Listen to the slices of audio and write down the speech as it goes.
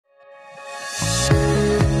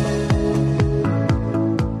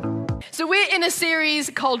a series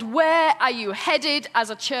called Where Are You Headed as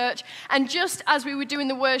a Church? And just as we were doing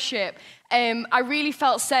the worship, I really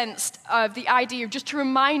felt sensed of the idea of just to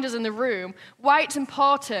remind us in the room why it's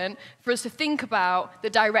important for us to think about the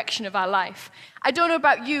direction of our life. I don't know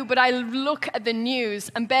about you, but I look at the news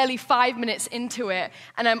and barely 5 minutes into it,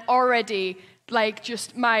 and I'm already like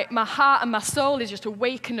just my heart and my soul is just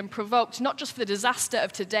awakened and provoked, not just for the disaster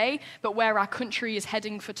of today, but where our country is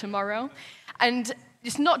heading for tomorrow. And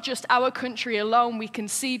it's not just our country alone. We can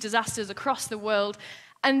see disasters across the world.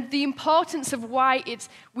 And the importance of why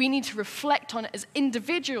we need to reflect on it as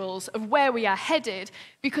individuals of where we are headed,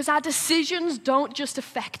 because our decisions don't just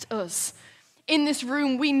affect us. In this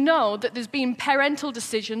room, we know that there's been parental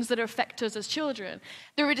decisions that affect us as children.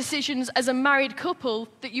 There are decisions as a married couple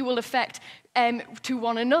that you will affect to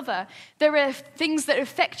one another. There are things that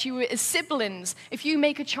affect you as siblings. If you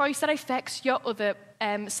make a choice that affects your other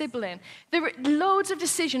sibling. There are loads of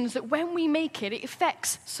decisions that when we make it, it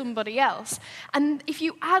affects somebody else. And if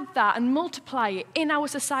you add that and multiply it in our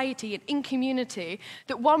society and in community,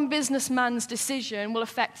 that one businessman's decision will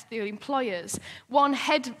affect the employers. One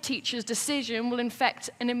head teacher's decision will affect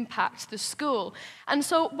and impact the school. And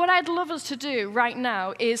so what I'd love us to do right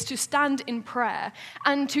now is to stand in prayer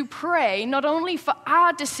and to pray not only for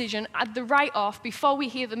our decision at the write-off before we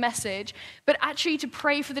hear the message, but actually to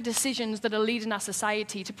pray for the decisions that are leading our society,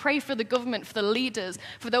 to pray for the government, for the leaders,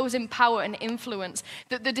 for those in power and influence,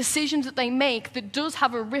 that the decisions that they make that does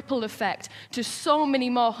have a ripple effect to so many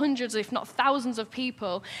more hundreds, if not thousands of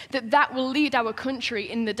people, that will lead our country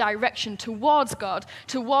in the direction towards God,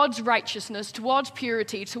 towards righteousness, towards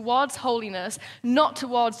purity, towards holiness, not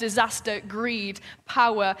towards disaster, greed,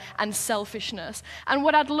 power, and selfishness. And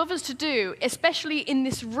what I'd love us to do, especially in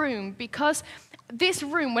this room, because this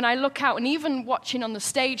room, when I look out, and even watching on the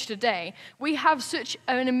stage today, we have such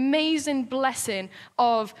an amazing blessing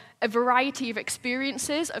of a variety of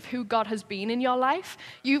experiences of who God has been in your life.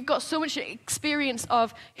 You've got so much experience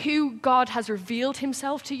of who God has revealed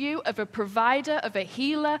himself to you, of a provider, of a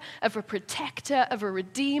healer, of a protector, of a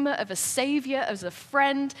redeemer, of a savior, as a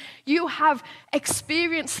friend. You have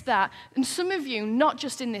experienced that, and some of you, not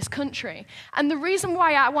just in this country. And the reason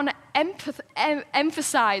why I want to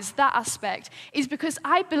emphasize that aspect is because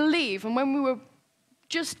I believe, and when we were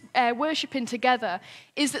just worshiping together,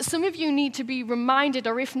 is that some of you need to be reminded,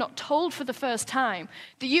 or if not told for the first time,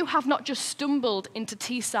 that you have not just stumbled into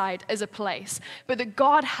Teesside as a place, but that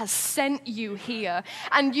God has sent you here.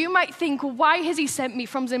 And you might think, well, why has he sent me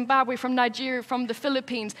from Zimbabwe, from Nigeria, from the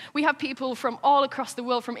Philippines? We have people from all across the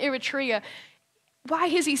world, from Eritrea. Why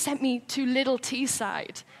has he sent me to little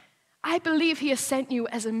Teesside? I believe he has sent you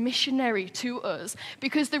as a missionary to us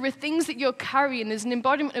because there are things that you're carrying. There's an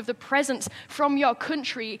embodiment of the presence from your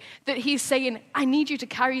country that he's saying, I need you to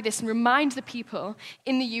carry this and remind the people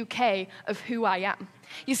in the UK of who I am.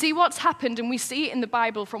 You see, what's happened, and we see it in the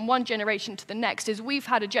Bible from one generation to the next, is we've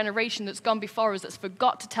had a generation that's gone before us that's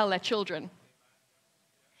forgot to tell their children.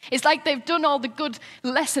 It's like they've done all the good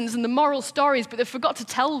lessons and the moral stories, but they've forgot to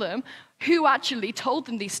tell them who actually told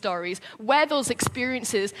them these stories, where those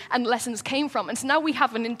experiences and lessons came from. And so now we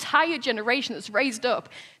have an entire generation that's raised up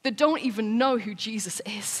that don't even know who Jesus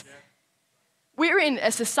is. We're in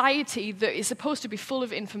a society that is supposed to be full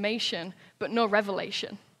of information, but no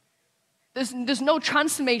revelation. There's no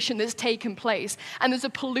transformation that's taken place, and there's a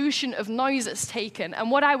pollution of noise that's taken.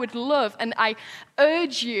 And what I would love, and I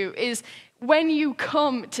urge you, is when you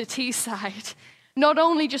come to Teesside, not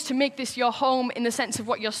only just to make this your home in the sense of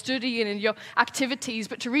what you're studying and your activities,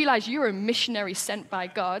 but to realize you're a missionary sent by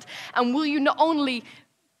God. And will you not only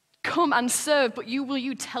come and serve, but will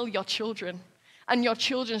you tell your children and your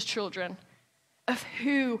children's children of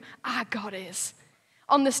who our God is?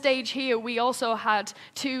 On the stage here, we also had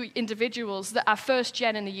two individuals that are first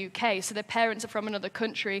gen in the UK, so their parents are from another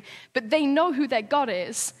country, but they know who their God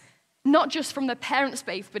is, not just from their parents'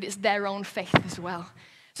 faith, but it's their own faith as well.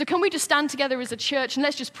 So can we just stand together as a church and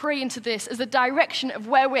let's just pray into this as the direction of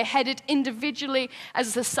where we're headed individually, as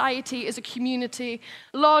a society, as a community.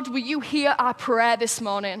 Lord, will you hear our prayer this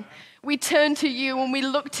morning? We turn to you and we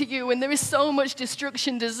look to you, and there is so much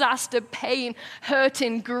destruction, disaster, pain,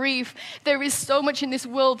 hurting, grief. There is so much in this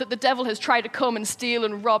world that the devil has tried to come and steal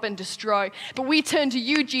and rob and destroy. But we turn to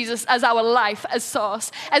you, Jesus, as our life, as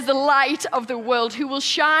source, as the light of the world who will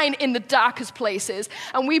shine in the darkest places.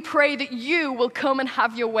 And we pray that you will come and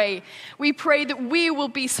have your way. We pray that we will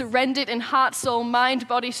be surrendered in heart, soul, mind,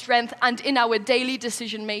 body, strength, and in our daily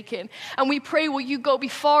decision making. And we pray, will you go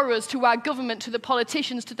before us to our government, to the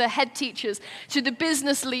politicians, to the head head teachers, to the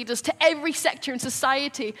business leaders, to every sector in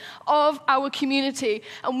society of our community.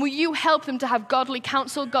 And will you help them to have godly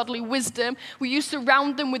counsel, godly wisdom? Will you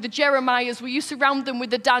surround them with the Jeremiahs? Will you surround them with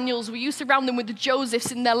the Daniels? Will you surround them with the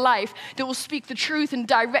Josephs in their life that will speak the truth and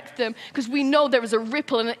direct them? Because we know there is a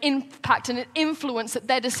ripple and an impact and an influence that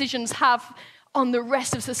their decisions have on the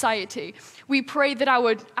rest of society. We pray that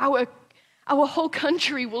our whole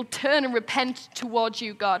country will turn and repent towards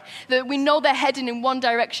you, God. That we know they're heading in one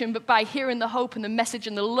direction, but by hearing the hope and the message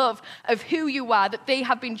and the love of who you are, that they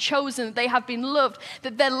have been chosen, that they have been loved,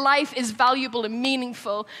 that their life is valuable and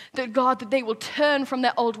meaningful, that God, that they will turn from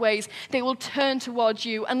their old ways, they will turn towards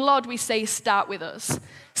you. And Lord, we say, start with us.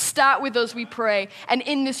 Start with us, we pray. And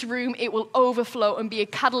in this room, it will overflow and be a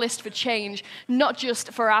catalyst for change, not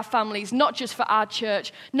just for our families, not just for our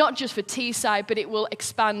church, not just for Teesside, but it will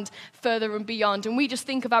expand further and beyond. And we just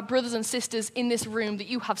think of our brothers and sisters in this room that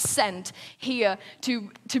you have sent here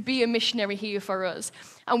to be a missionary here for us.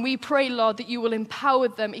 And we pray, Lord, that you will empower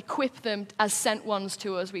them, equip them as sent ones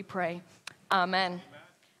to us, we pray. Amen.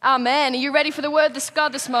 Amen. Are you ready for the word of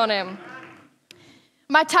God this morning?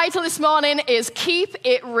 My title this morning is Keep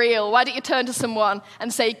It Real. Why don't you turn to someone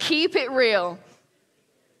and say, keep it real.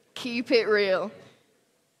 Keep it real.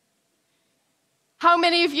 How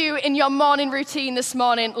many of you in your morning routine this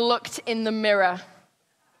morning looked in the mirror?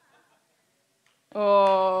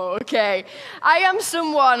 Oh, okay. I am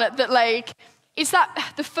someone that it's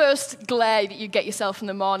that the first glare that you get yourself in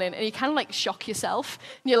the morning and you kind of shock yourself.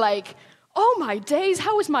 And you're like, oh my days,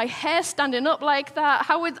 how is my hair standing up like that?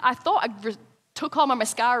 I thought I took all my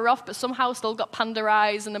mascara off, but somehow still got panda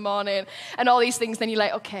eyes in the morning and all these things. Then you're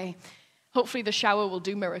like, okay, hopefully the shower will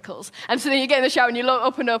do miracles. And so then you get in the shower and you look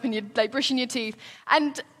up and you're brushing your teeth.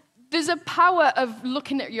 And there's a power of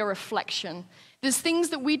looking at your reflection. There's things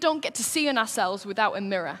that we don't get to see in ourselves without a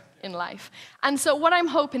mirror in life. And so what I'm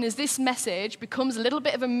hoping is this message becomes a little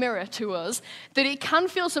bit of a mirror to us, that it can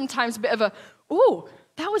feel sometimes a bit of ooh,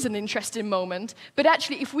 that was an interesting moment. But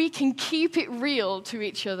actually, if we can keep it real to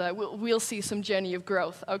each other, we'll see some journey of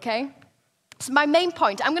growth, okay? So my main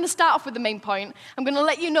point, I'm going to start off with the main point. I'm going to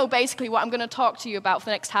let you know basically what I'm going to talk to you about for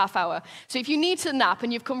the next half hour. So if you need to nap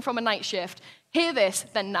and you've come from a night shift, hear this,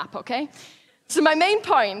 then nap, okay? So my main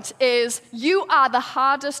point is you are the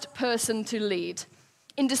hardest person to lead.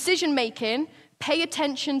 In decision-making, pay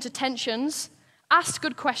attention to tensions, ask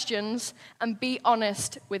good questions, and be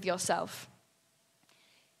honest with yourself.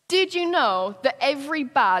 Did you know that every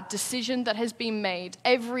bad decision that has been made,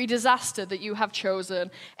 every disaster that you have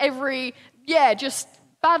chosen, just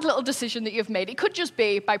bad little decision that you've made, it could just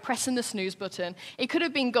be by pressing the snooze button. It could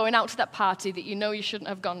have been going out to that party that you know you shouldn't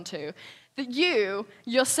have gone to. That you,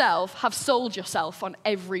 yourself, have sold yourself on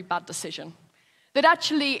every bad decision. That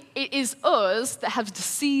actually it is us that have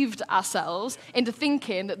deceived ourselves into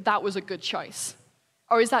thinking that that was a good choice.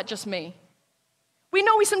 Or is that just me? We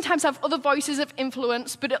know we sometimes have other voices of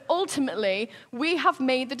influence, but ultimately, we have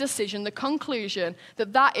made the decision, the conclusion,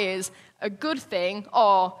 that that is a good thing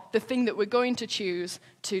or the thing that we're going to choose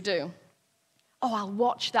to do. Oh, I'll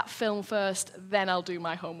watch that film first, then I'll do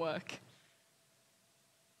my homework.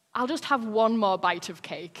 I'll just have one more bite of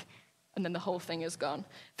cake, and then the whole thing is gone.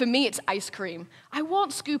 For me, it's ice cream. I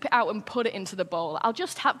won't scoop it out and put it into the bowl. I'll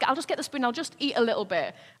just get the spoon, I'll just eat a little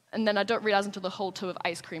bit, and then I don't realize until the whole tub of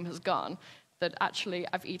ice cream has gone that actually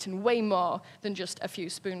I've eaten way more than just a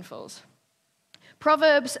few spoonfuls.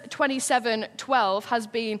 Proverbs 27:12 has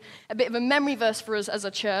been a bit of a memory verse for us as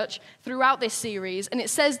a church throughout this series, and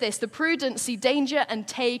it says this: the prudent see danger and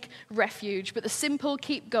take refuge, but the simple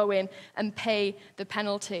keep going and pay the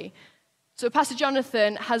penalty. So Pastor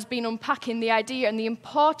Jonathan has been unpacking the idea and the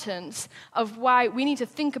importance of why we need to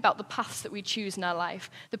think about the paths that we choose in our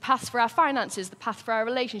life. The paths for our finances, the path for our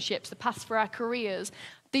relationships, the paths for our careers.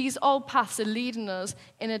 These all paths are leading us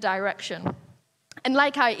in a direction. And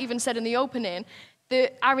like I even said in the opening,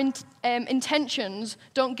 our intentions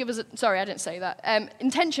don't give us,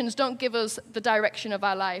 intentions don't give us the direction of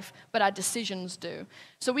our life, but our decisions do.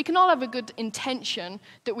 So we can all have a good intention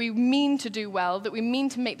that we mean to do well, that we mean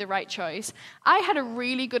to make the right choice. I had a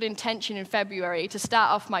really good intention in February to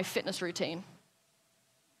start off my fitness routine.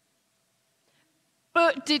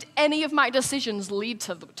 But did any of my decisions lead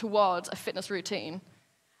towards a fitness routine?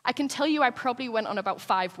 I can tell you I probably went on about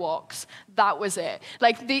 5 walks. That was it.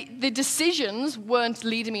 The decisions weren't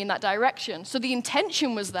leading me in that direction. So the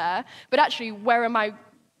intention was there, but actually where am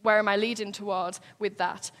I leading towards with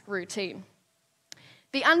that routine?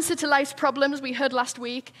 The answer to life's problems, we heard last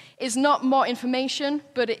week, is not more information,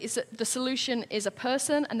 but the solution is a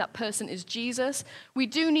person, and that person is Jesus. We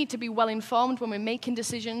do need to be well informed when we're making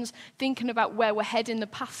decisions, thinking about where we're heading, the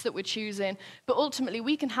paths that we're choosing. But ultimately,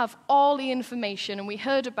 we can have all the information, and we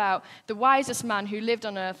heard about the wisest man who lived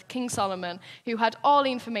on earth, King Solomon, who had all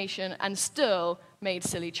the information and still made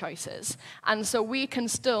silly choices. And so we can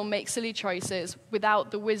still make silly choices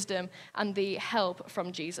without the wisdom and the help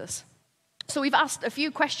from Jesus. So we've asked a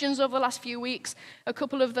few questions over the last few weeks. A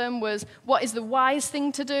couple of them was, what is the wise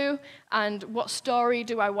thing to do? And what story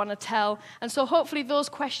do I want to tell? And so hopefully those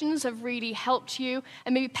questions have really helped you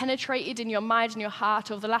and maybe penetrated in your mind and your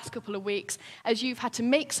heart over the last couple of weeks as you've had to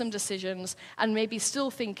make some decisions and maybe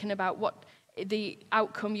still thinking about what the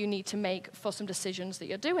outcome you need to make for some decisions that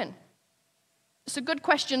you're doing. So good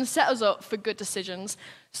questions set us up for good decisions.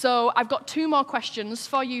 So I've got 2 more questions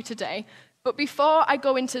for you today. But before I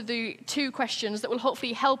go into the 2 questions that will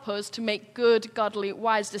hopefully help us to make good, godly,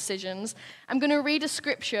 wise decisions, I'm going to read a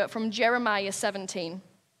scripture from Jeremiah 17.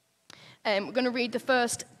 We're going to read the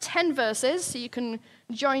first 10 verses, so you can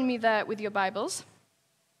join me there with your Bibles.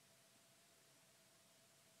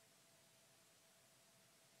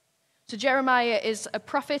 So Jeremiah is a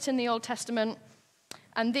prophet in the Old Testament,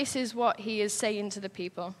 and this is what he is saying to the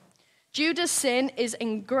people. Judah's sin is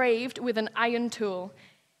engraved with an iron tool,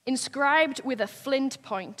 inscribed with a flint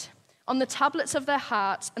point, on the tablets of their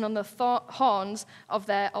hearts and on the horns of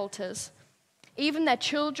their altars. Even their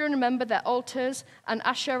children remember their altars and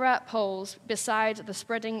Asherah poles beside the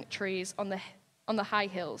spreading trees on the high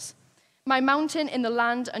hills. My mountain in the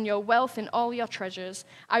land and your wealth in all your treasures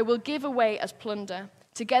I will give away as plunder,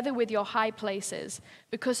 together with your high places,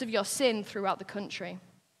 because of your sin throughout the country.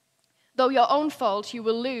 Though your own fault, you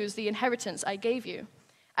will lose the inheritance I gave you.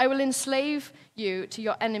 I will enslave you to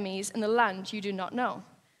your enemies in the land you do not know.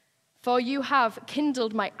 For you have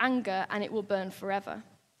kindled my anger, and it will burn forever.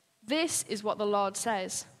 This is what the Lord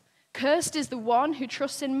says. Cursed is the one who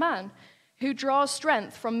trusts in man, who draws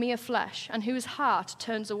strength from mere flesh, and whose heart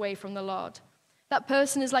turns away from the Lord. That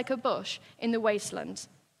person is like a bush in the wasteland.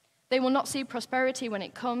 They will not see prosperity when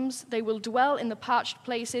it comes. They will dwell in the parched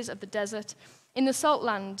places of the desert, in the salt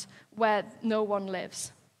land where no one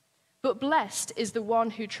lives. But blessed is the one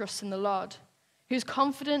who trusts in the Lord, whose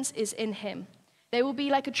confidence is in him. They will be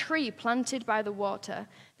like a tree planted by the water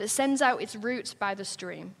that sends out its roots by the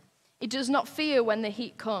stream. It does not fear when the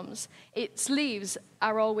heat comes. Its leaves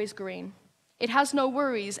are always green. It has no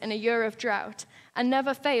worries in a year of drought and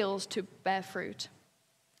never fails to bear fruit.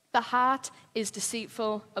 The heart is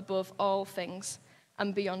deceitful above all things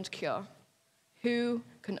and beyond cure. Who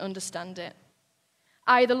can understand it?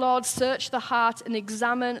 I, the Lord, search the heart and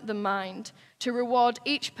examine the mind to reward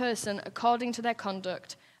each person according to their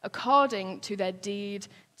conduct, according to their deed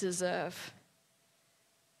deserve.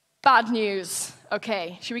 Bad news.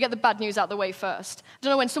 Okay, should we get the bad news out the way first? I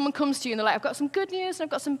don't know, when someone comes to you and they're like, I've got some good news and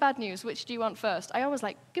I've got some bad news. Which do you want first? I always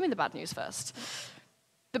like, give me the bad news first.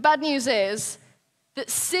 The bad news is that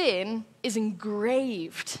sin is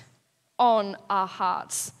engraved on our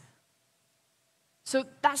hearts. So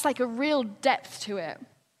that's like a real depth to it.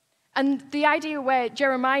 And the idea where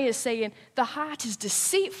Jeremiah is saying the heart is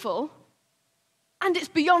deceitful and it's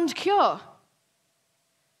beyond cure.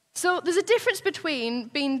 So there's a difference between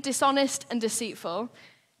being dishonest and deceitful.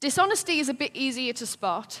 Dishonesty is a bit easier to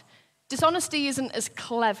spot. Dishonesty isn't as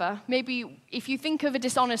clever. Maybe if you think of a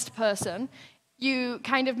dishonest person, you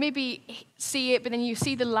kind of maybe see it, but then you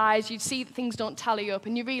see the lies, you see that things don't tally up,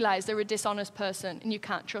 and you realize they're a dishonest person and you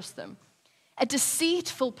can't trust them. A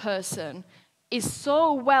deceitful person is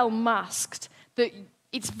so well masked that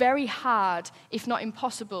it's very hard, if not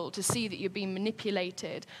impossible, to see that you're being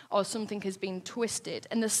manipulated or something has been twisted.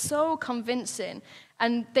 And they're so convincing,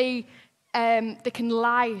 and they can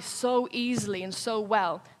lie so easily and so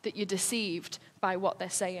well that you're deceived by what they're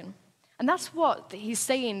saying. And that's what he's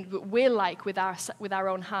saying we're like with our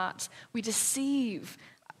own hearts. We deceive.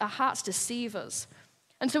 Our hearts deceive us.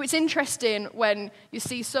 And so it's interesting when you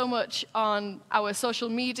see so much on our social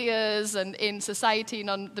medias and in society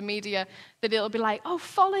and on the media that it'll be like, oh,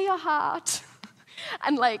 follow your heart.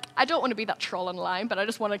 And like, I don't want to be that troll online, but I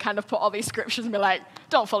just want to kind of put all these scriptures and be like,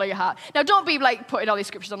 don't follow your heart. Now, don't be like putting all these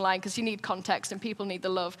scriptures online because you need context and people need the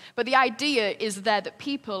love. But the idea is there that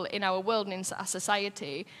people in our world and in our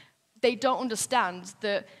society, they don't understand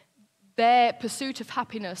that their pursuit of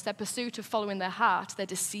happiness, their pursuit of following their heart, they're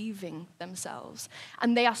deceiving themselves.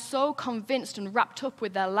 And they are so convinced and wrapped up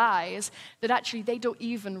with their lies that actually they don't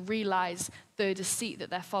even realize the deceit that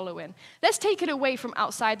they're following. Let's take it away from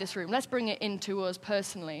outside this room. Let's bring it into us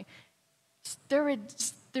personally. There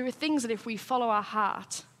are things that if we follow our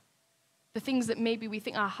heart, the things that maybe we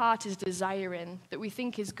think our heart is desiring, that we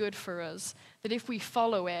think is good for us, that if we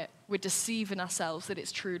follow it, we're deceiving ourselves that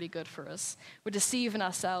it's truly good for us. We're deceiving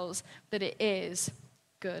ourselves that it is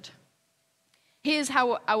good. Here's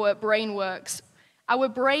how our brain works. Our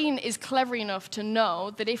brain is clever enough to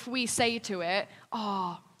know that if we say to it,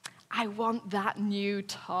 oh, I want that new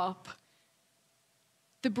top,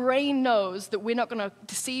 the brain knows that we're not going to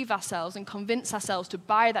deceive ourselves and convince ourselves to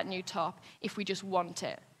buy that new top if we just want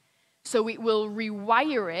it. So it will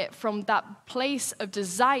rewire it from that place of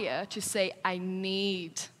desire to say, I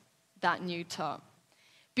need that new top.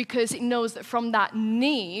 Because it knows that from that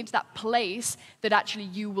need, that place, that actually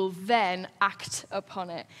you will then act upon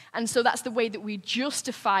it. And so that's the way that we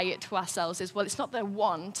justify it to ourselves is, well, it's not that I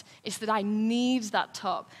want, it's that I need that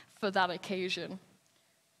top for that occasion.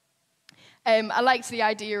 I liked the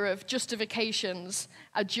idea of justifications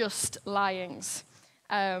are just lyings.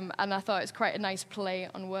 And I thought it's quite a nice play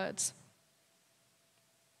on words.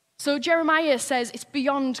 So Jeremiah says it's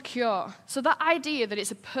beyond cure. So that idea that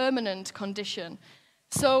it's a permanent condition.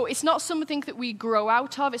 So it's not something that we grow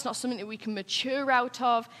out of, it's not something that we can mature out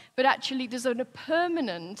of, but actually there's a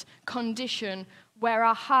permanent condition where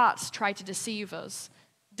our hearts try to deceive us,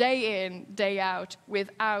 day in, day out,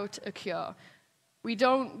 without a cure. We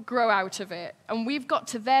don't grow out of it, and we've got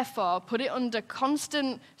to therefore put it under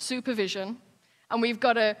constant supervision, and we've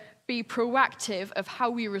got to be proactive of how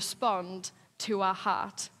we respond to our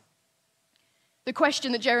heart. The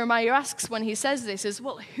question that Jeremiah asks when he says this is,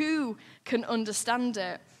 well, who can understand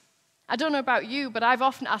it? I don't know about you, but I've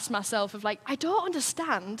often asked myself of I don't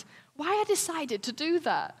understand why I decided to do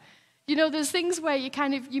that. You know, there's things where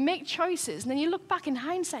you make choices, and then you look back in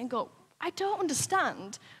hindsight and go, I don't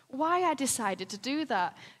understand why I decided to do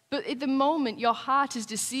that. But at the moment, your heart is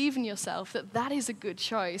deceiving yourself that that is a good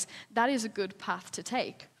choice, that is a good path to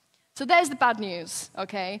take. So there's the bad news,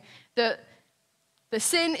 okay? That the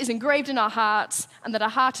sin is engraved in our hearts, and that our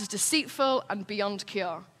heart is deceitful and beyond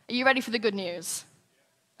cure. Are you ready for the good news?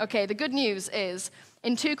 Okay, the good news is,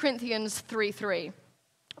 in 2 Corinthians 3:3,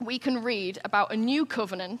 we can read about a new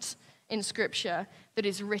covenant in Scripture that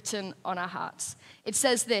is written on our hearts. It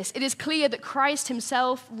says this, it is clear that Christ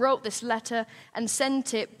himself wrote this letter and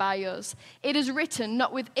sent it by us. It is written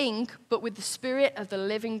not with ink, but with the Spirit of the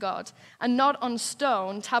living God, and not on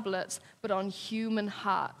stone tablets, but on human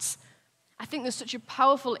hearts. I think there's such a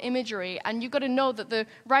powerful imagery, and you've got to know that the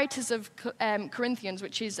writers of Corinthians,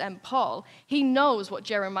 which is Paul, he knows what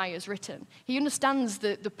Jeremiah has written. He understands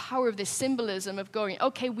the power of this symbolism of going,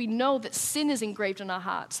 okay, we know that sin is engraved on our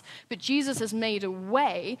hearts, but Jesus has made a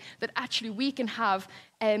way that actually we can have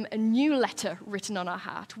a new letter written on our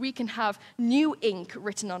heart. We can have new ink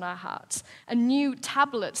written on our hearts, and new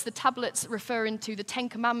tablets, the tablets referring to the 10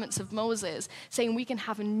 Commandments of Moses, saying we can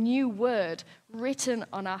have a new word written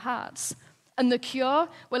on our hearts. And the cure?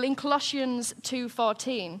 Well, in Colossians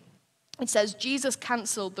 2:14, it says, Jesus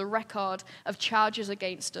canceled the record of charges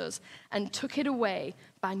against us and took it away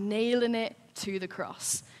by nailing it to the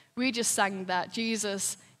cross. We just sang that,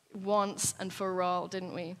 Jesus once and for all,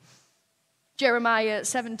 didn't we? Jeremiah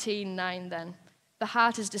 17:9 then. The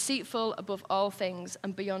heart is deceitful above all things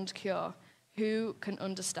and beyond cure. Who can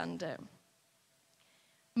understand it?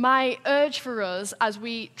 My urge for us as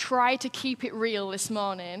we try to keep it real this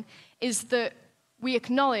morning is that we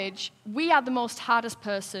acknowledge we are the most hardest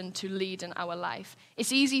person to lead in our life.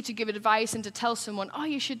 It's easy to give advice and to tell someone, oh,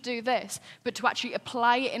 you should do this, but to actually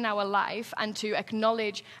apply it in our life and to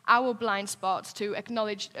acknowledge our blind spots, to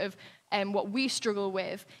acknowledge of what we struggle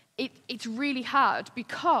with, it's really hard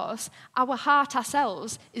because our heart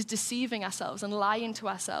ourselves is deceiving ourselves and lying to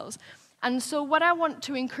ourselves. And so what I want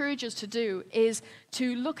to encourage us to do is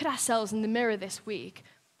to look at ourselves in the mirror this week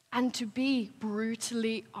and to be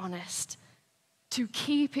brutally honest, to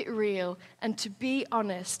keep it real and to be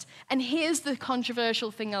honest. And here's the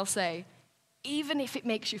controversial thing I'll say, even if it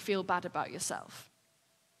makes you feel bad about yourself.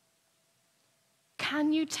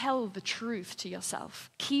 Can you tell the truth to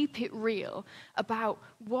yourself? Keep it real about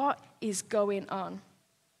what is going on.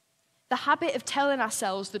 The habit of telling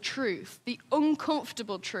ourselves the truth, the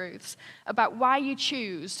uncomfortable truths about why you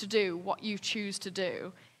choose to do what you choose to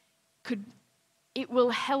do, it will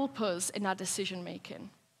help us in our decision making.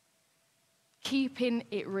 Keeping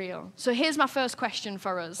it real. So here's my first question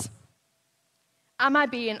for us. Am I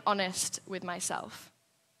being honest with myself?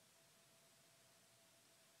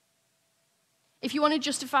 If you want to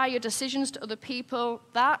justify your decisions to other people,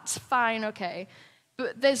 that's fine, okay.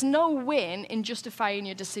 But there's no win in justifying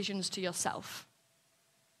your decisions to yourself.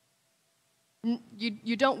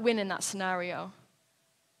 You don't win in that scenario.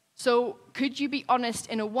 So could you be honest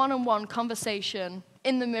in a one-on-one conversation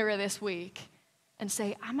in the mirror this week and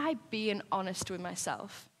say, am I being honest with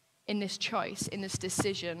myself in this choice, in this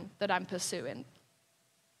decision that I'm pursuing?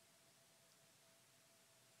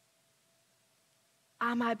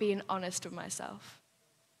 Am I being honest with myself?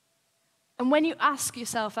 And when you ask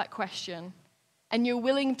yourself that question, and you're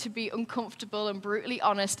willing to be uncomfortable and brutally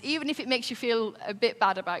honest, even if it makes you feel a bit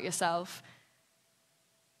bad about yourself,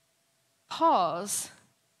 pause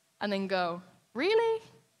and then go, really?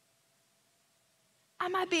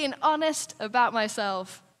 Am I being honest about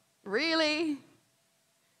myself? Really?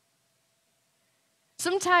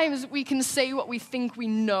 Sometimes we can say what we think we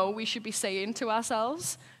know we should be saying to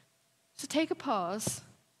ourselves. So take a pause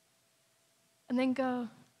and then go,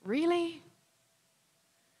 really?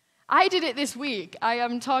 I did it this week. I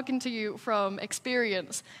am talking to you from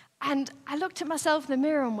experience. And I looked at myself in the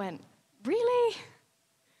mirror and went, really?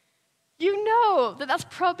 You know that that's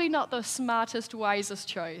probably not the smartest, wisest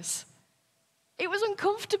choice. It was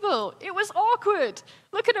uncomfortable. It was awkward.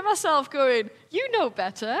 Looking at myself going, you know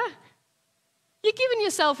better. You're giving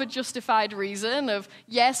yourself a justified reason of,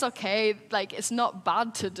 yes, okay, like it's not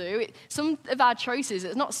bad to do. Some of our choices,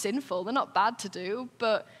 it's not sinful, they're not bad to do,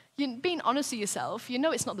 but you're being honest with yourself, you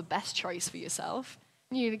know it's not the best choice for yourself.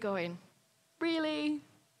 And you're going, really?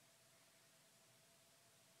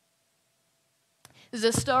 There's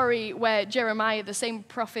a story where Jeremiah, the same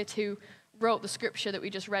prophet who wrote the scripture that we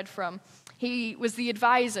just read from, he was the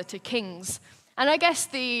advisor to kings. And I guess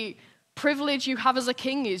the privilege you have as a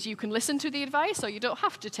king is you can listen to the advice or you don't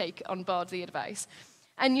have to take on board the advice.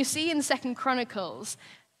 And you see in 2 Chronicles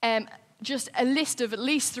just a list of at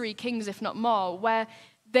least 3 kings, if not more, where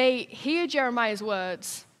they hear Jeremiah's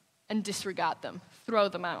words and disregard them, throw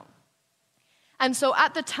them out. And so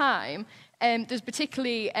at the time, there's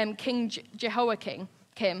particularly King Jehoiakim.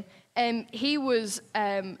 He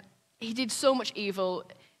did so much evil.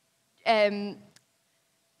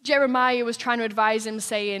 Jeremiah was trying to advise him,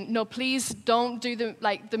 saying, no, please don't do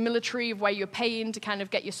the military of where you're paying to kind of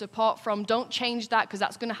get your support from. Don't change that because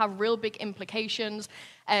that's going to have real big implications,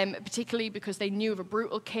 particularly because they knew of a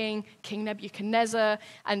brutal king, King Nebuchadnezzar,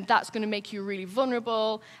 and that's going to make you really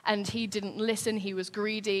vulnerable. And he didn't listen. He was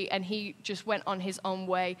greedy, and he just went on his own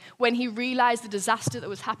way. When he realized the disaster that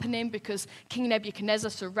was happening because King Nebuchadnezzar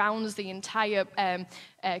surrounds the entire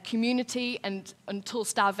community and until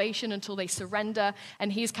starvation, until they surrender,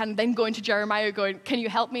 and he's kind of then going to Jeremiah going, can you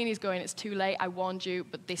help me? And he's going, it's too late, I warned you,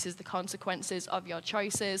 but this is the consequences of your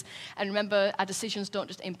choices. And remember, our decisions don't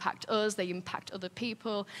just impact us, they impact other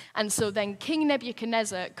people. And so then King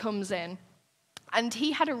Nebuchadnezzar comes in, and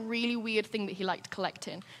he had a really weird thing that he liked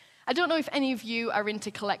collecting. I don't know if any of you are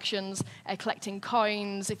into collections, collecting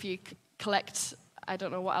coins, if you collect, I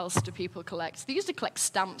don't know what else do people collect. They used to collect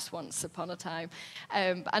stamps once upon a time.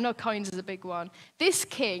 But I know coins is a big one. This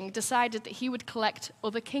king decided that he would collect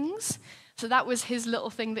other kings. So that was his little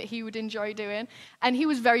thing that he would enjoy doing. And he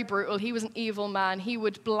was very brutal. He was an evil man. He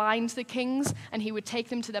would blind the kings, and he would take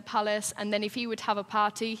them to their palace. And then if he would have a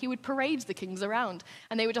party, he would parade the kings around.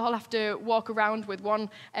 And they would all have to walk around with one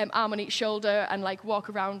arm on each shoulder and walk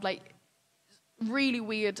around really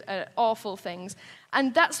weird, awful things.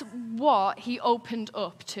 And that's what he opened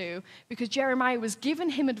up to, because Jeremiah was giving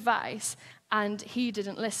him advice and he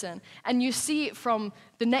didn't listen. And you see it from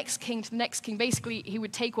the next king to the next king. Basically, he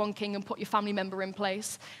would take one king and put your family member in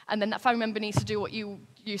place, and then that family member needs to do what you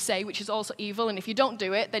say, which is also evil. And if you don't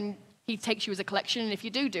do it, then he takes you as a collection. And if you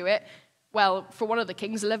do it, well, for one of the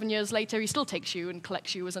kings, 11 years later, he still takes you and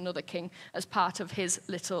collects you as another king as part of his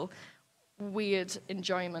little weird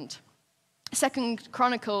enjoyment. 2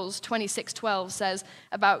 Chronicles 26:12 says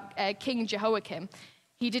about King Jehoiakim,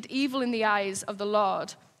 he did evil in the eyes of the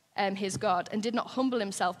Lord, his God, and did not humble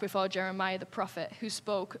himself before Jeremiah the prophet, who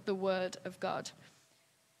spoke the word of God.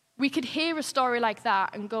 We could hear a story like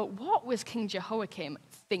that and go, what was King Jehoiakim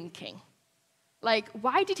thinking?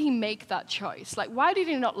 Why did he make that choice? Why did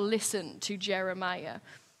he not listen to Jeremiah?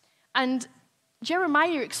 And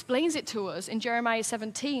Jeremiah explains it to us in Jeremiah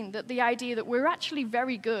 17, that the idea that we're actually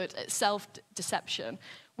very good at self-deception.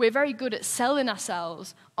 We're very good at selling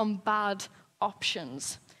ourselves on bad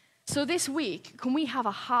options. So this week, can we have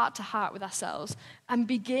a heart-to-heart with ourselves and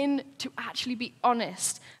begin to actually be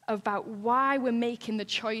honest about why we're making the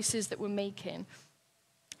choices that we're making?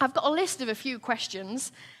 I've got a list of a few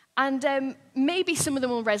questions, and maybe some of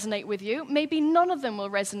them will resonate with you. Maybe none of them will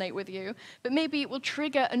resonate with you, but maybe it will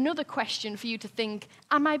trigger another question for you to think,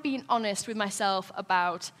 am I being honest with myself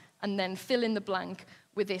about, and then fill in the blank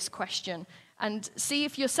with this question. And see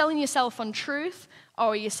if you're selling yourself on truth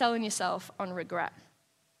or you're selling yourself on regret.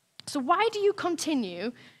 So why do you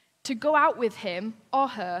continue to go out with him or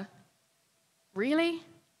her? Really?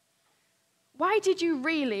 Why did you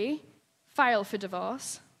really file for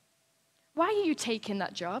divorce? Why are you taking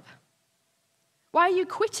that job? Why are you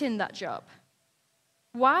quitting that job?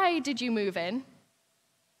 Why did you move in?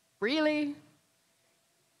 Really?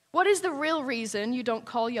 What is the real reason you don't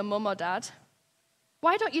call your mum or dad?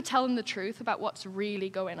 Why don't you tell them the truth about what's really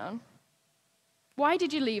going on? Why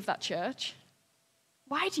did you leave that church?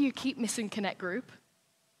 Why do you keep missing Connect Group?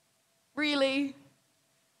 Really?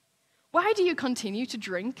 Why do you continue to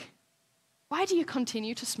drink? Why do you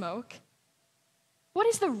continue to smoke? What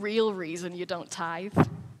is the real reason you don't tithe?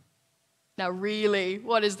 Now, really,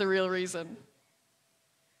 what is the real reason?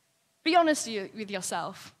 Be honest with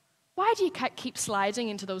yourself. Why do you keep sliding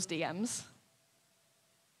into those DMs?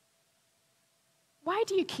 Why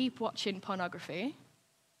do you keep watching pornography?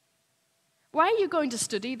 Why are you going to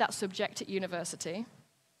study that subject at university?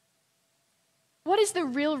 What is the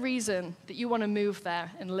real reason that you want to move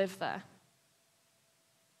there and live there?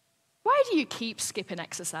 Why do you keep skipping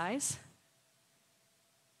exercise?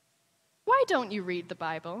 Why don't you read the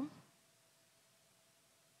Bible?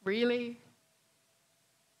 Really?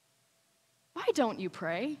 Why don't you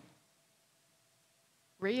pray?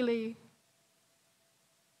 Really?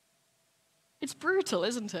 It's brutal,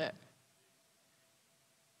 isn't it?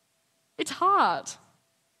 It's hard.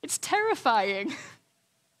 It's terrifying.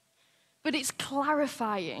 But it's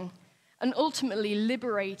clarifying and ultimately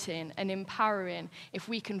liberating and empowering if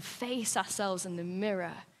we can face ourselves in the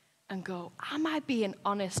mirror and go, am I being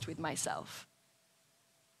honest with myself?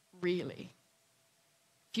 Really?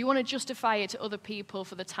 If you want to justify it to other people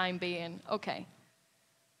for the time being, okay.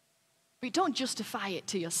 But don't justify it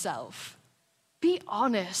to yourself. Be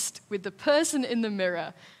honest with the person in the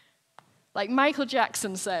mirror. Like Michael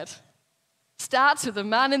Jackson said, starts with the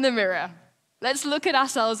man in the mirror. Let's look at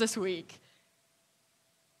ourselves this week.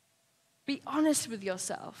 Be honest with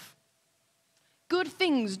yourself. Good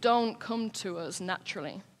things don't come to us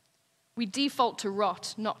naturally. We default to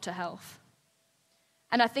rot, not to health.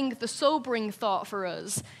 And I think the sobering thought for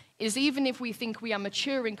us is even if we think we are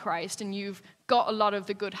mature in Christ and you've got a lot of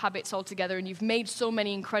the good habits all together and you've made so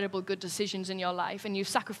many incredible good decisions in your life and you've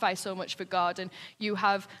sacrificed so much for God and you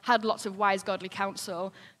have had lots of wise godly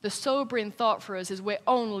counsel, the sobering thought for us is we're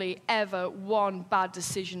only ever one bad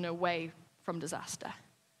decision away from disaster.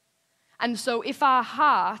 And so if our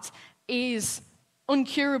heart is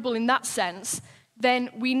uncurable in that sense,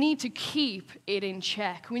 then we need to keep it in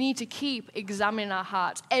check. We need to keep examining our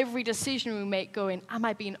hearts. Every decision we make going, am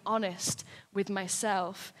I being honest with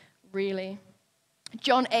myself, really?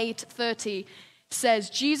 John 8:30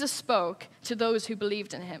 says, Jesus spoke to those who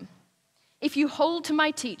believed in him. If you hold to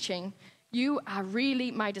my teaching, you are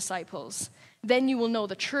really my disciples. Then you will know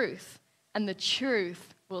the truth, and the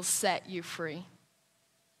truth will set you free.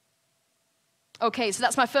 Okay, so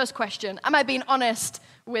that's my first question. Am I being honest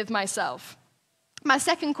with myself? My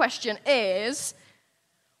second question is,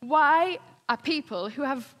 why are people who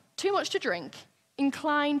have too much to drink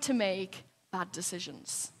inclined to make bad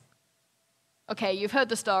decisions? Okay, you've heard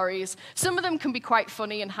the stories. Some of them can be quite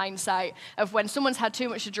funny in hindsight of when someone's had too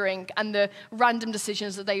much to drink and the random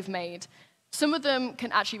decisions that they've made. Some of them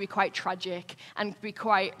can actually be quite tragic and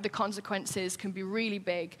the consequences can be really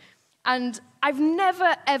big. And I've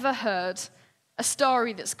never, ever heard a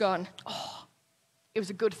story that's gone, oh, it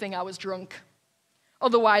was a good thing I was drunk.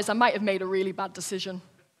 Otherwise, I might have made a really bad decision.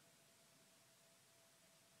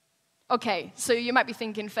 Okay, so you might be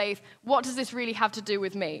thinking, Faith, what does this really have to do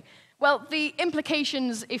with me? Well, the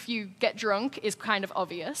implications if you get drunk is kind of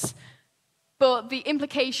obvious. But the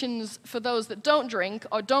implications for those that don't drink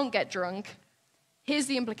or don't get drunk, here's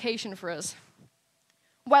the implication for us.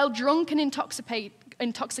 While drunk and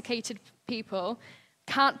intoxicated people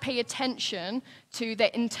can't pay attention to their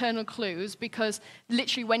internal clues because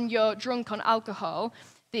literally when you're drunk on alcohol,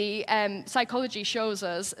 the psychology shows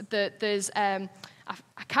us that there's, I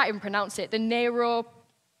can't even pronounce it, the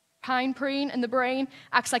neuropinephrine in the brain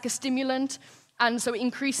acts like a stimulant, and so it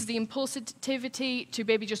increases the impulsivity to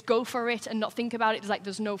maybe just go for it and not think about it. It's like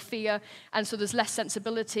there's no fear, and so there's less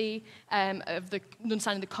sensibility of the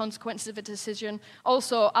understanding the consequences of a decision.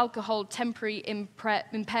 Also, alcohol temporarily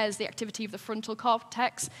impairs the activity of the frontal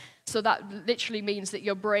cortex, so that literally means that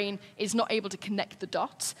your brain is not able to connect the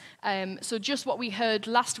dots. So just what we heard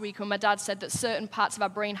last week when my dad said that certain parts of our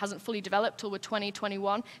brain hasn't fully developed till we're 20,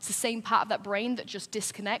 21, it's the same part of that brain that just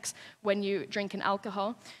disconnects when you drink an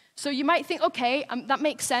alcohol. So you might think, okay, that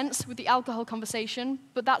makes sense with the alcohol conversation,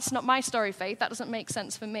 but that's not my story, Faith. That doesn't make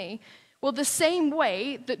sense for me. Well, the same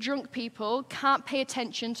way that drunk people can't pay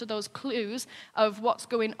attention to those clues of what's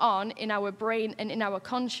going on in our brain and in our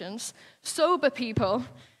conscience, sober people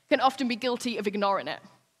can often be guilty of ignoring it.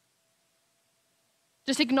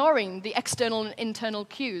 Just ignoring the external and internal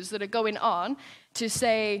cues that are going on to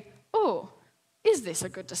say, oh, is this a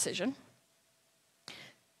good decision?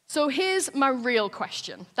 So here's my real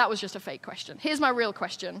question. That was just a fake question. Here's my real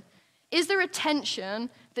question. Is there a tension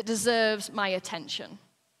that deserves my attention?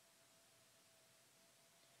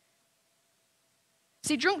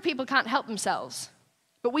 See, drunk people can't help themselves,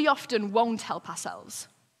 but we often won't help ourselves.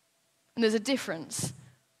 And there's a difference.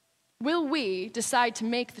 Will we decide to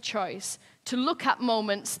make the choice to look at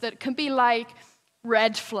moments that can be like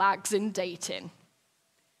red flags in dating?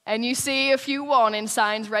 And you see a few warning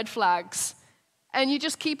signs, red flags, and you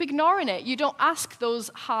just keep ignoring it. You don't ask those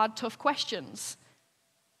hard, tough questions.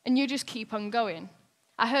 And you just keep on going.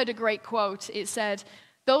 I heard a great quote. It said,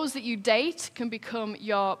 those that you date can become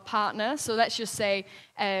your partner. So let's just say,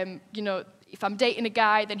 if I'm dating a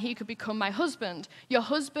guy, then he could become my husband. Your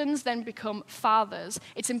husbands then become fathers.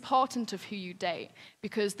 It's important of who you date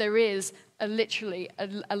because there is literally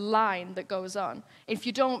a line that goes on. If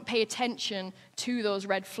you don't pay attention to those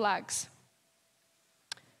red flags.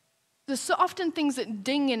 There's so often things that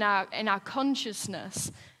ding in our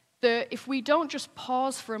consciousness that if we don't just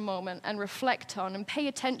pause for a moment and reflect on and pay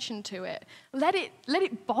attention to it, let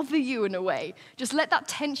it bother you in a way. Just let that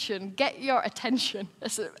tension get your attention.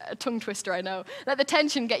 That's a tongue twister, I know. Let the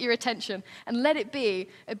tension get your attention and let it be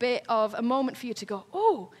a bit of a moment for you to go,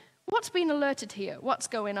 oh, what's been alerted here? What's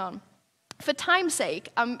going on? For time's sake,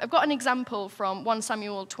 I've got an example from 1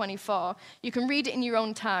 Samuel 24. You can read it in your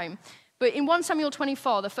own time. But in 1 Samuel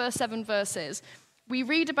 24, the first 7 verses, we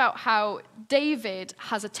read about how David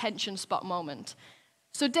has a tension spot moment.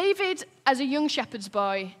 So David, as a young shepherd's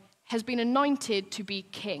boy, has been anointed to be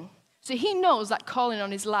king. So he knows that calling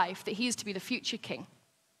on his life, that he is to be the future king.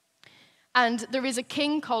 And there is a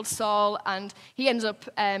king called Saul, and he ends up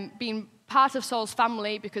being part of Saul's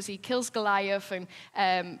family because he kills Goliath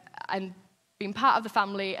and being part of the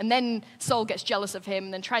family. And then Saul gets jealous of him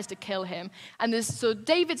and then tries to kill him. And so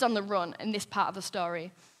David's on the run in this part of the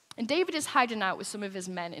story. And David is hiding out with some of his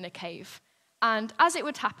men in a cave. And as it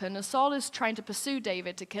would happen, as Saul is trying to pursue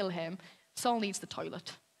David to kill him, Saul needs the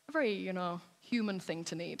toilet. A very, human thing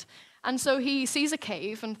to need. And so he sees a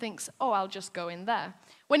cave and thinks, oh, I'll just go in there.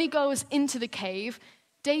 When he goes into the cave,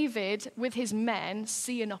 David, with his men,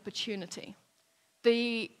 see an opportunity.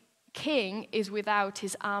 The king is without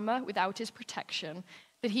his armor, without his protection,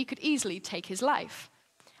 that he could easily take his life.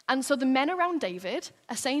 And so the men around David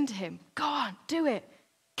are saying to him, go on, do it.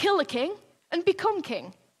 Kill the king and become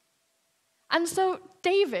king. And so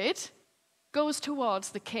David goes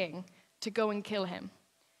towards the king to go and kill him.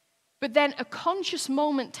 But then a conscious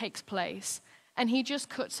moment takes place, and he just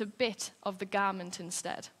cuts a bit of the garment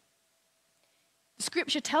instead. The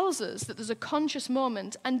scripture tells us that there's a conscious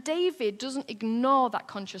moment, and David doesn't ignore that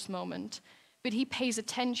conscious moment, but he pays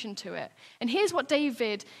attention to it. And here's what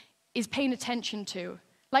David is paying attention to.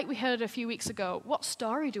 Like we heard a few weeks ago, what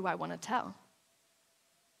story do I want to tell?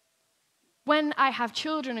 When I have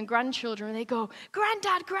children and grandchildren, and they go,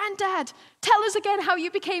 Granddad, tell us again how you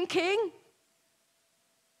became king.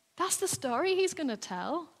 That's the story he's going to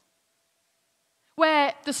tell.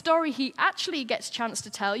 Where the story he actually gets a chance to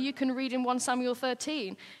tell, you can read in 1 Samuel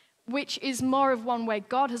 13, which is more of one where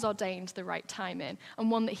God has ordained the right time in, and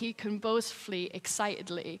one that he can boastfully,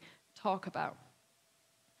 excitedly talk about.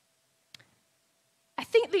 I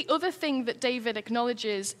think the other thing that David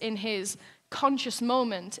acknowledges in his conscious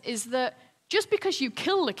moment is that just because you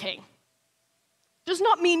kill the king does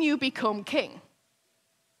not mean you become king.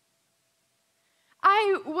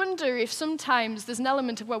 I wonder if sometimes there's an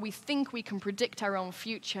element of where we think we can predict our own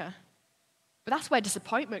future. But that's where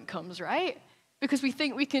disappointment comes, right? Because we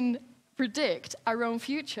think we can predict our own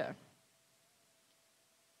future.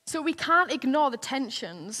 So we can't ignore the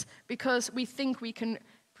tensions because we think we can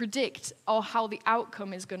predict or how the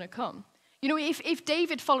outcome is going to come. If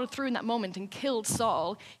David followed through in that moment and killed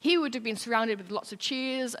Saul, he would have been surrounded with lots of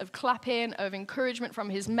cheers, of clapping, of encouragement from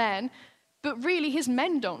his men, but really his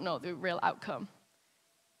men don't know the real outcome.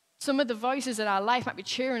 Some of the voices in our life might be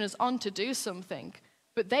cheering us on to do something,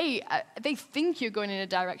 but they think you're going in a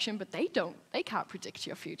direction, but they can't predict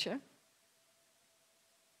your future.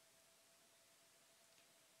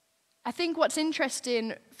 I think what's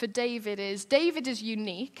interesting for David is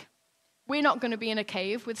unique. We're not going to be in a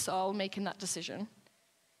cave with Saul making that decision.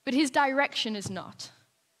 But his direction is not.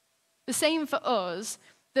 The same for us,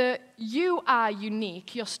 that you are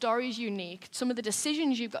unique, your story is unique, some of the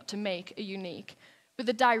decisions you've got to make are unique, but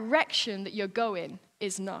the direction that you're going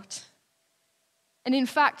is not. And in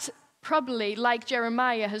fact, probably like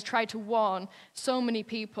Jeremiah has tried to warn so many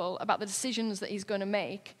people about the decisions that he's going to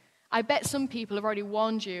make, I bet some people have already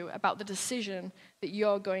warned you about the decision that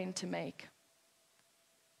you're going to make.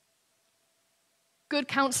 Good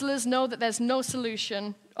counselors know that there's no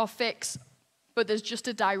solution or fix, but there's just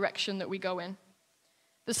a direction that we go in.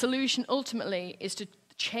 The solution ultimately is to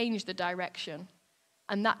change the direction,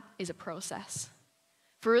 and that is a process.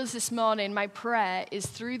 For us this morning, my prayer is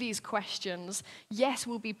through these questions, yes,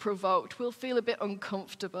 we'll be provoked, we'll feel a bit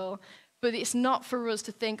uncomfortable, but it's not for us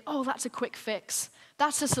to think, oh, that's a quick fix,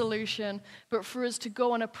 that's a solution, but for us to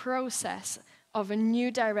go on a process of a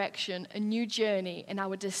new direction, a new journey in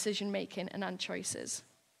our decision-making and our choices.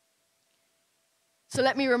 So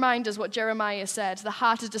let me remind us what Jeremiah said, the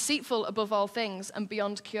heart is deceitful above all things and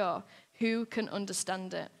beyond cure. Who can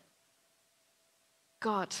understand it?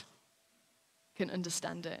 God can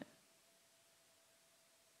understand it.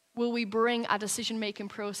 Will we bring our decision-making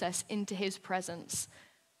process into his presence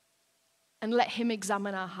and let him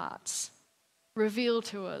examine our hearts, reveal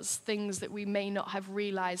to us things that we may not have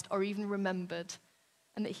realized or even remembered,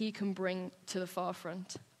 and that he can bring to the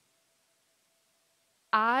forefront?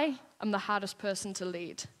 I am the hardest person to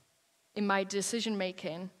lead. In my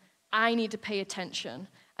decision-making, I need to pay attention.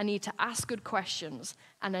 I need to ask good questions,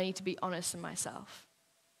 and I need to be honest with myself.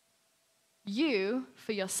 You,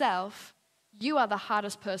 for yourself, you are the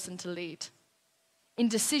hardest person to lead. In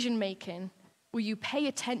decision-making, will you pay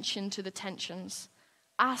attention to the tensions,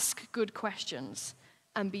 ask good questions,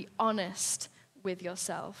 and be honest with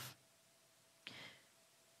yourself?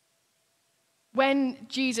 When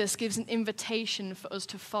Jesus gives an invitation for us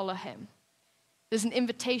to follow him, there's an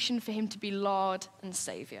invitation for him to be Lord and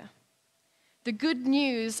Savior. The good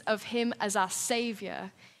news of him as our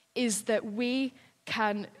Savior is that we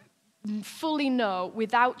can fully know,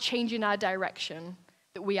 without changing our direction,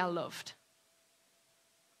 that we are loved.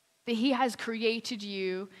 That he has created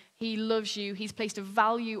you, he loves you, he's placed a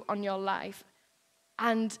value on your life.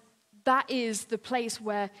 And that is the place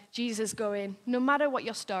where Jesus is going, no matter what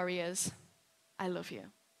your story is, I love you.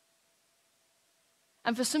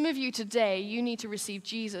 And for some of you today, you need to receive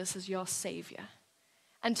Jesus as your Savior.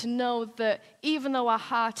 And to know that even though our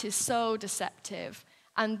heart is so deceptive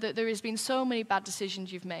and that there has been so many bad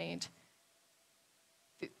decisions you've made,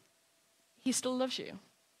 he still loves you.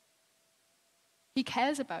 He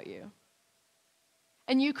cares about you.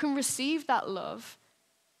 And you can receive that love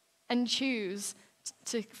and choose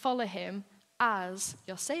to follow him as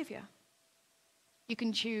your Savior. You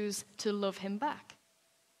can choose to love him back.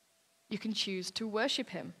 You can choose to worship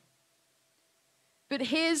him. But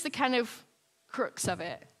here's the kind of crux of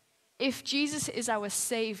it. If Jesus is our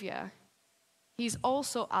Savior, he's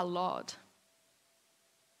also our Lord.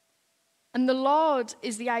 And the Lord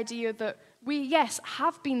is the idea that we, yes,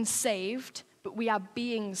 have been saved, but we are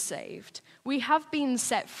being saved. We have been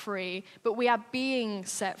set free, but we are being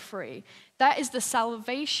set free. That is the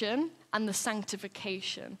salvation and the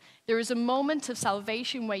sanctification. There is a moment of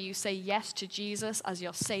salvation where you say yes to Jesus as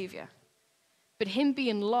your Savior. But him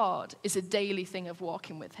being Lord is a daily thing of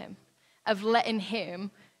walking with him, of letting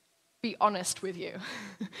him be honest with you,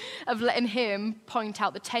 of letting him point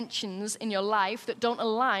out the tensions in your life that don't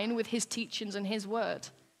align with his teachings and his word.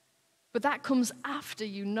 But that comes after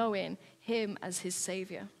you knowing him as his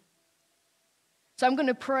Savior. So I'm going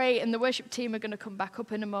to pray, and the worship team are going to come back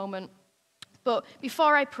up in a moment. But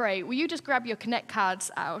before I pray, will you just grab your Connect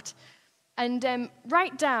cards out and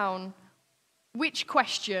write down which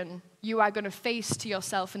question you are going to face to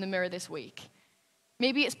yourself in the mirror this week.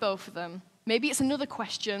 Maybe it's both of them. Maybe it's another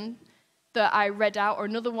question that I read out or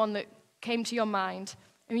another one that came to your mind.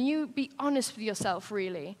 And will you be honest with yourself,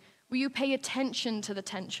 really? Will you pay attention to the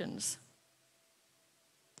tensions?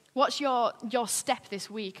 What's your step this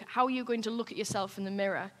week? How are you going to look at yourself in the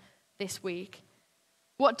mirror this week?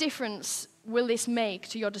 What difference will this make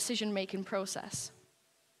to your decision-making process?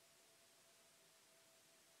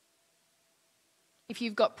 If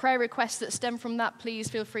you've got prayer requests that stem from that, please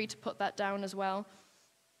feel free to put that down as well.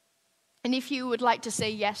 And if you would like to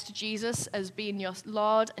say yes to Jesus as being your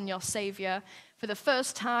Lord and your Savior for the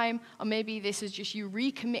first time, or maybe this is just you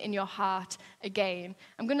recommitting your heart again,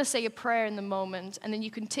 I'm going to say a prayer in the moment, and then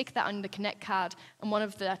you can tick that on the Connect card, and one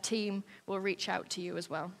of the team will reach out to you as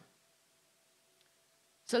well.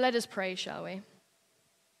 So let us pray, shall we?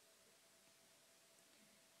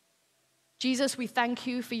 Jesus, we thank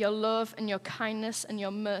you for your love and your kindness and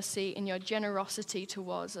your mercy and your generosity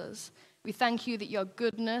towards us. We thank you that your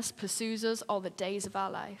goodness pursues us all the days of our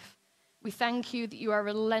life. We thank you that you are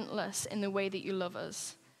relentless in the way that you love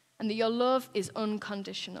us and that your love is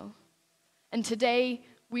unconditional. And today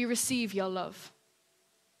we receive your love.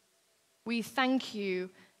 We thank you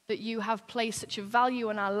that you have placed such a value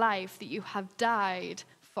in our life that you have died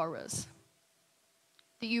for us,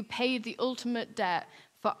 that you paid the ultimate debt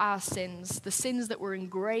for our sins, the sins that were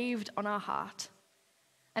engraved on our heart.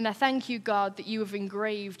 And I thank you, God, that you have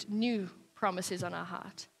engraved new promises on our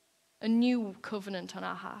heart, a new covenant on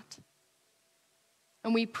our heart.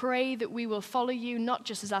 And we pray that we will follow you not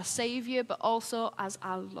just as our Savior, but also as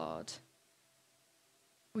our Lord.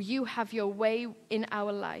 Will you have your way in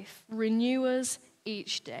our life? Renew us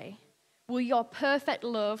each day. Will your perfect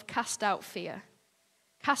love cast out fear?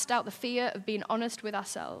 Cast out the fear of being honest with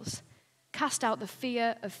ourselves. Cast out the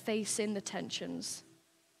fear of facing the tensions.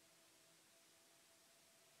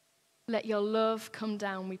 Let your love come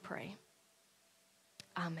down, we pray.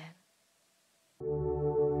 Amen.